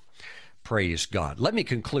miracle. Praise God. Let me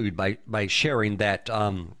conclude by sharing that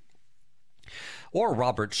Oral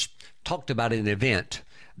Roberts talked about an event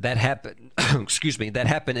that happened, that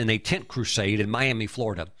happened in a tent crusade in Miami,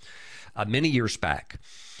 Florida, many years back.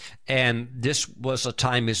 And this was a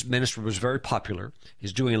time his ministry was very popular.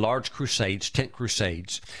 He's doing large crusades, tent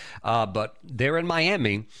crusades. But there in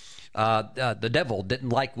Miami, the devil didn't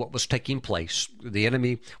like what was taking place. The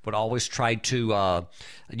enemy would always try to,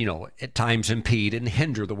 at times impede and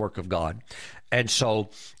hinder the work of God. And so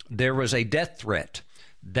there was a death threat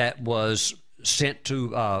that was sent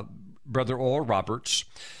to Brother Oral Roberts.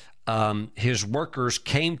 His workers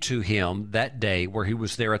came to him that day where he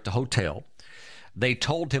was there at the hotel. They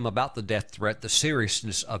told him about the death threat, the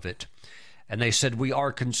seriousness of it. And they said, we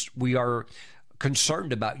are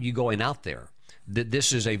concerned about you going out there. That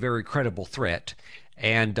this is a very credible threat,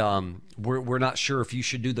 and we're not sure if you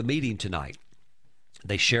should do the meeting tonight.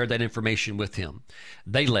 They shared that information with him.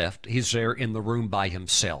 They left. He's there in the room by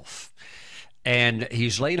himself, and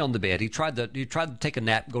he's laying on the bed. He tried to take a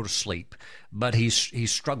nap, go to sleep, but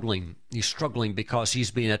he's struggling. He's struggling because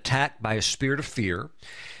he's being attacked by a spirit of fear.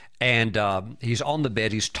 And he's on the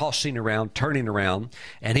bed. He's tossing around, turning around,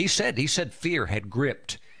 and he said fear had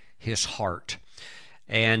gripped his heart.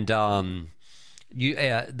 And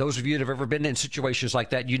those of you that have ever been in situations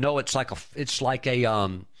like that,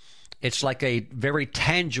 it's like a very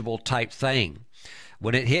tangible type thing.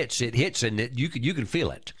 When it hits, and you can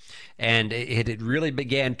feel it. And it really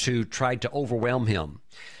began to try to overwhelm him.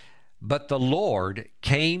 But the Lord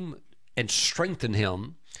came and strengthened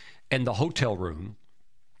him in the hotel room,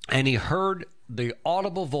 and he heard the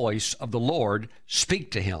audible voice of the Lord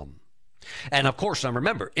speak to him. And of course, now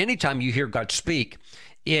remember, anytime you hear God speak,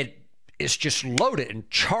 it's just loaded and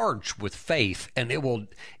charged with faith, and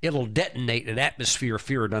it'll detonate an atmosphere of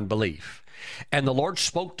fear and unbelief. And the Lord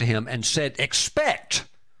spoke to him and said, expect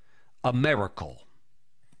a miracle.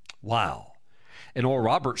 Wow. And Oral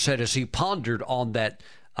Roberts said, as he pondered on that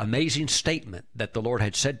amazing statement that the Lord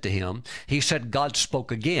had said to him, he said, God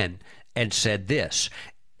spoke again and said this,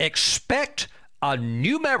 expect a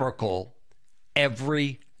new miracle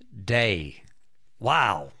every day.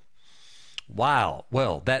 Wow. Wow.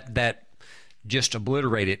 Well, that just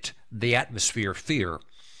obliterated the atmosphere of fear.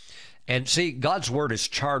 And see, God's word is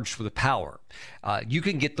charged with power. You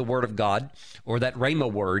can get the word of God or that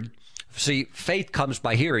Rhema word. See, faith comes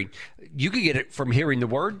by hearing. You can get it from hearing the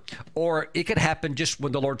word, or it could happen just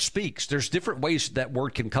when the Lord speaks. There's different ways that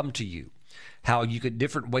word can come to you.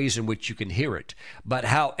 Different ways in which you can hear it. But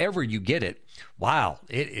however you get it, wow,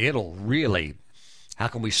 it'll really, how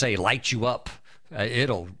can we say, light you up.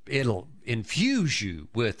 It'll infuse you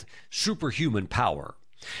with superhuman power.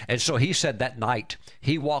 And so he said that night,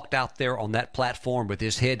 he walked out there on that platform with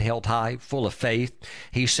his head held high, full of faith.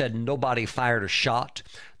 He said nobody fired a shot.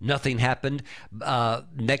 Nothing happened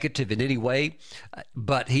negative in any way.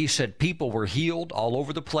 But he said people were healed all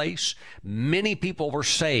over the place. Many people were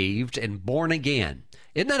saved and born again.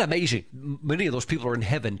 Isn't that amazing? Many of those people are in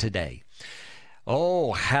heaven today.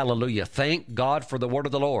 Oh, hallelujah. Thank God for the word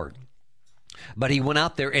of the Lord. But he went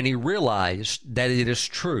out there and he realized that it is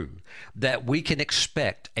true that we can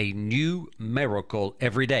expect a new miracle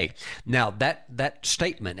every day. Now, that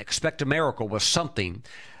statement, expect a miracle, was something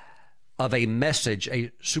of a message,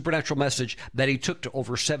 a supernatural message that he took to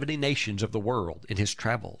over 70 nations of the world in his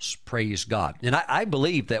travels. Praise God. And I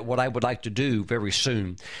believe that what I would like to do very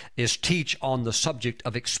soon is teach on the subject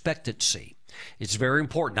of expectancy. It's very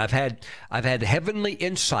important. I've had heavenly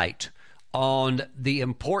insight on the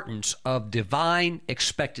importance of divine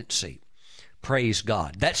expectancy. Praise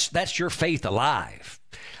God. That's your faith alive.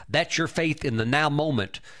 That's your faith in the now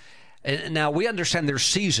moment. And now we understand there's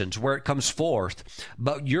seasons where it comes forth,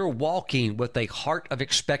 but you're walking with a heart of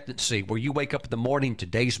expectancy where you wake up in the morning,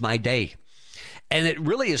 today's my day. And it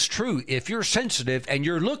really is true. If you're sensitive and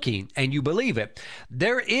you're looking and you believe it,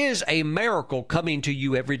 there is a miracle coming to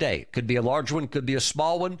you every day. It could be a large one, could be a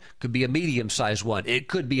small one, could be a medium-sized one. It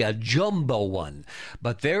could be a jumbo one.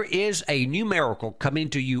 But there is a new miracle coming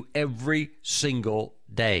to you every single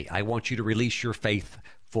day. I want you to release your faith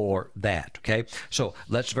for that, okay? So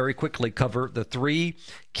let's very quickly cover the 3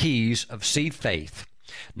 keys of seed faith.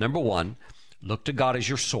 Number 1, look to God as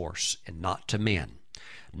your source and not to men.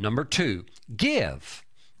 Number 2, give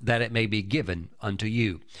that it may be given unto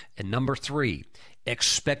you. And number 3,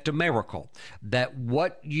 expect a miracle, that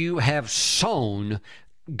what you have sown,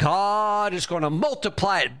 God is going to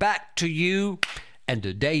multiply it back to you, and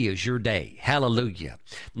today is your day. Hallelujah.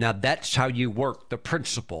 Now that's how you work the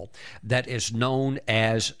principle that is known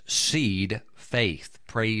as seed faith.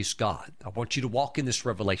 Praise God. I want you to walk in this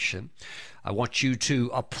revelation. I want you to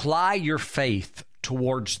apply your faith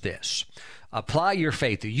towards this. Apply your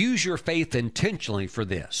faith. Use your faith intentionally for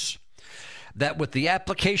this. That with the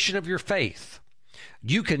application of your faith,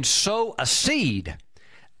 you can sow a seed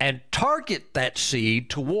and target that seed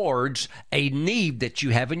towards a need that you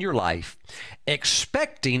have in your life,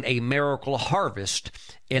 expecting a miracle harvest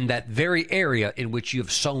in that very area in which you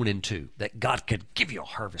have sown into, that God could give you a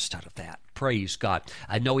harvest out of that. Praise God.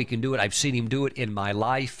 I know He can do it. I've seen Him do it in my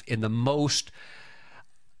life in the most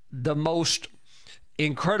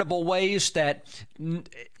incredible ways that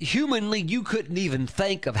humanly you couldn't even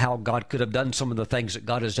think of how God could have done some of the things that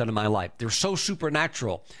God has done in my life. They're so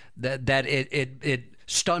supernatural that it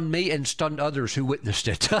stunned me and stunned others who witnessed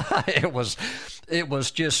it. It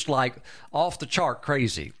was just like off the chart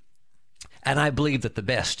crazy. And I believe that the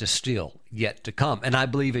best is still yet to come. And I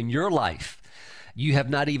believe in your life, you have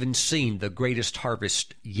not even seen the greatest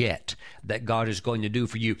harvest yet that God is going to do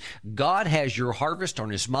for you. God has your harvest on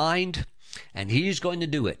His mind, and He's going to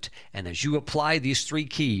do it. And as you apply these 3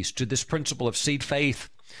 keys to this principle of seed faith,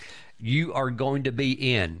 you are going to be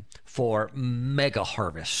in for mega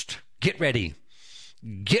harvest. Get ready.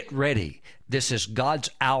 Get ready. This is God's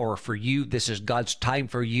hour for you. This is God's time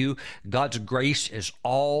for you. God's grace is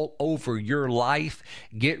all over your life.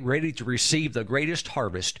 Get ready to receive the greatest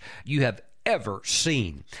harvest you have ever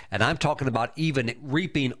seen. And I'm talking about even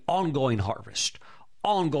reaping ongoing harvest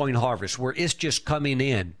where it's just coming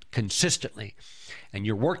in consistently. And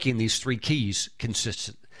you're working these 3 keys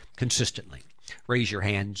consistently. Raise your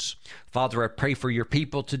hands. Father, I pray for your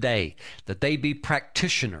people today that they be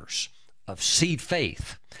practitioners of seed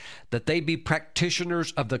faith, that they be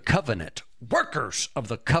practitioners of the covenant, workers of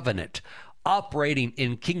the covenant, operating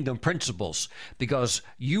in kingdom principles, because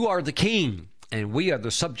you are the king and we are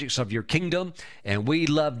the subjects of your kingdom, and we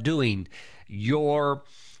love doing your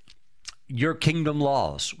kingdom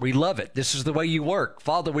laws. We love it. This is the way you work.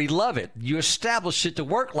 Father, we love it. You established it to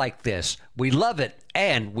work like this. We love it,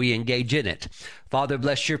 and we engage in it. Father,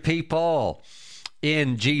 bless your people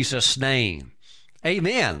in Jesus' name.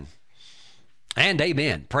 Amen. And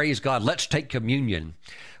amen. Praise God. Let's take communion.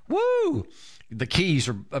 Woo! The keys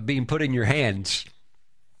are being put in your hands.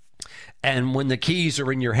 And when the keys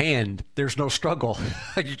are in your hand, there's no struggle.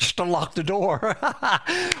 You just unlock the door.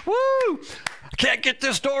 Woo! I can't get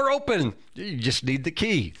this door open. You just need the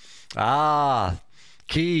key.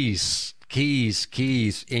 Keys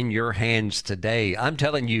in your hands today. I'm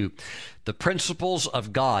telling you, the principles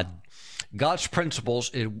of God, God's principles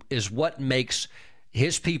is what makes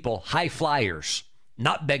His people high flyers,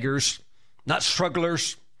 not beggars, not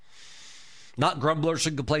strugglers, not grumblers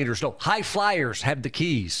and complainers. No, high flyers have the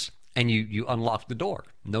keys, and you unlock the door.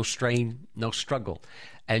 No strain, no struggle,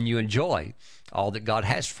 and you enjoy all that God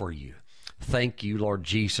has for you. Thank you, Lord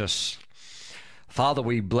Jesus. Father,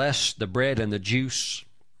 we bless the bread and the juice.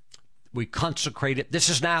 We consecrate it. This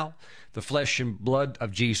is now the flesh and blood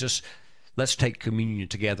of Jesus. Let's take communion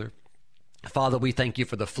together. Father, we thank you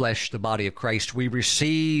for the flesh, the body of Christ. We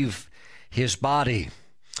receive His body.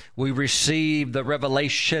 We receive the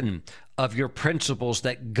revelation of your principles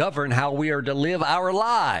that govern how we are to live our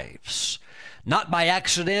lives. Not by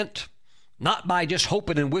accident, not by just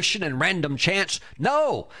hoping and wishing and random chance.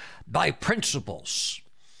 No, by principles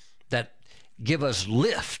that give us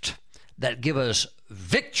lift, that give us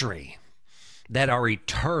victory, that are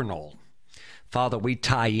eternal. Father, we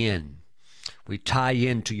tie in. We tie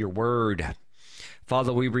into your word.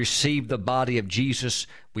 Father, we receive the body of Jesus.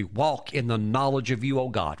 We walk in the knowledge of you, O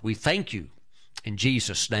God. We thank you in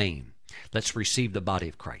Jesus' name. Let's receive the body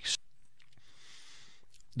of Christ.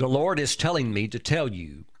 the Lord is telling me to tell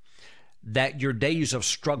you that your days of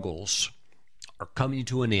struggles are coming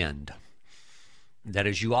to an end. That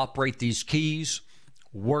as you operate these keys,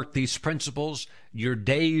 work these principles, your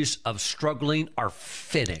days of struggling are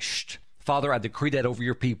finished. Father, I decree that over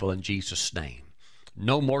your people in Jesus' name.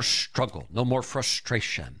 No more struggle, no more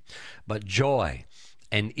frustration, but joy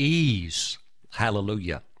and ease.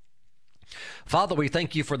 Hallelujah. Father, we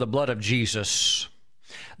thank you for the blood of Jesus,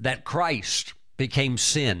 that Christ became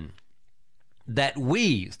sin, that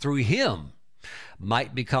we, through him,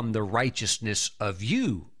 might become the righteousness of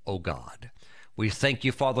you, O God. We thank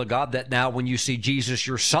you, Father God, that now when you see Jesus,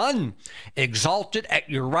 your Son, exalted at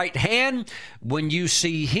your right hand, when you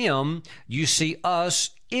see him, you see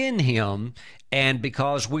us in him. And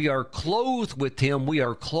because we are clothed with him, we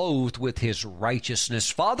are clothed with his righteousness.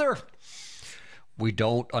 Father, we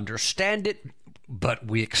don't understand it, but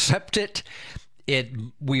we accept it.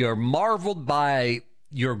 We are marveled by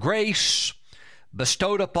your grace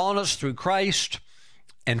bestowed upon us through Christ.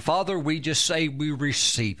 And Father, we just say we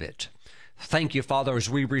receive it. Thank you, Father, as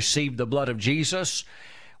we receive the blood of Jesus.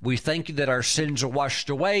 We thank you that our sins are washed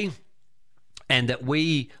away and that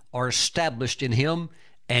we are established in him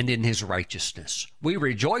and in his righteousness. We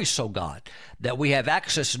rejoice, O God, that we have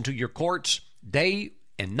access into your courts day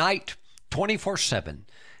and night, 24/7.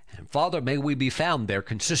 And Father, may we be found there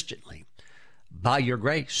consistently by your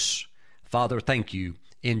grace. Father, thank you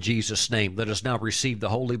in Jesus' name. Let us now receive the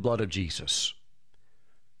holy blood of Jesus.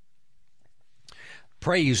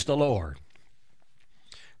 Praise the Lord.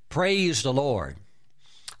 Praise the Lord.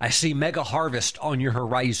 I see mega harvest on your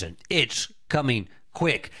horizon. It's coming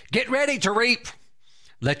quick. Get ready to reap.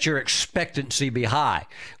 Let your expectancy be high.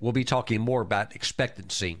 We'll be talking more about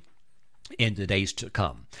expectancy in the days to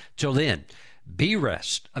come. Till then, be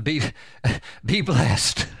blessed.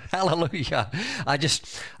 Hallelujah. I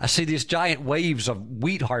see these giant waves of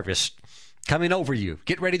wheat harvest coming over you.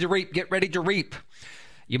 Get ready to reap. Get ready to reap.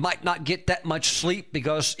 You might not get that much sleep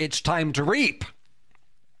because it's time to reap.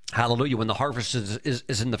 Hallelujah. When the harvest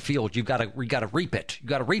is in the field, you got to reap it. You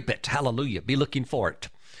got to reap it. Hallelujah. Be looking for it.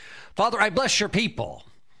 Father, I bless your people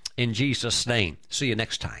in Jesus' name. See you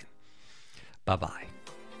next time. Bye-bye.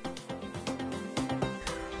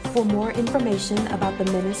 For more information about the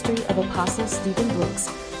ministry of Apostle Stephen Brooks,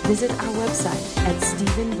 visit our website at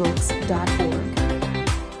stephenbrooks.org.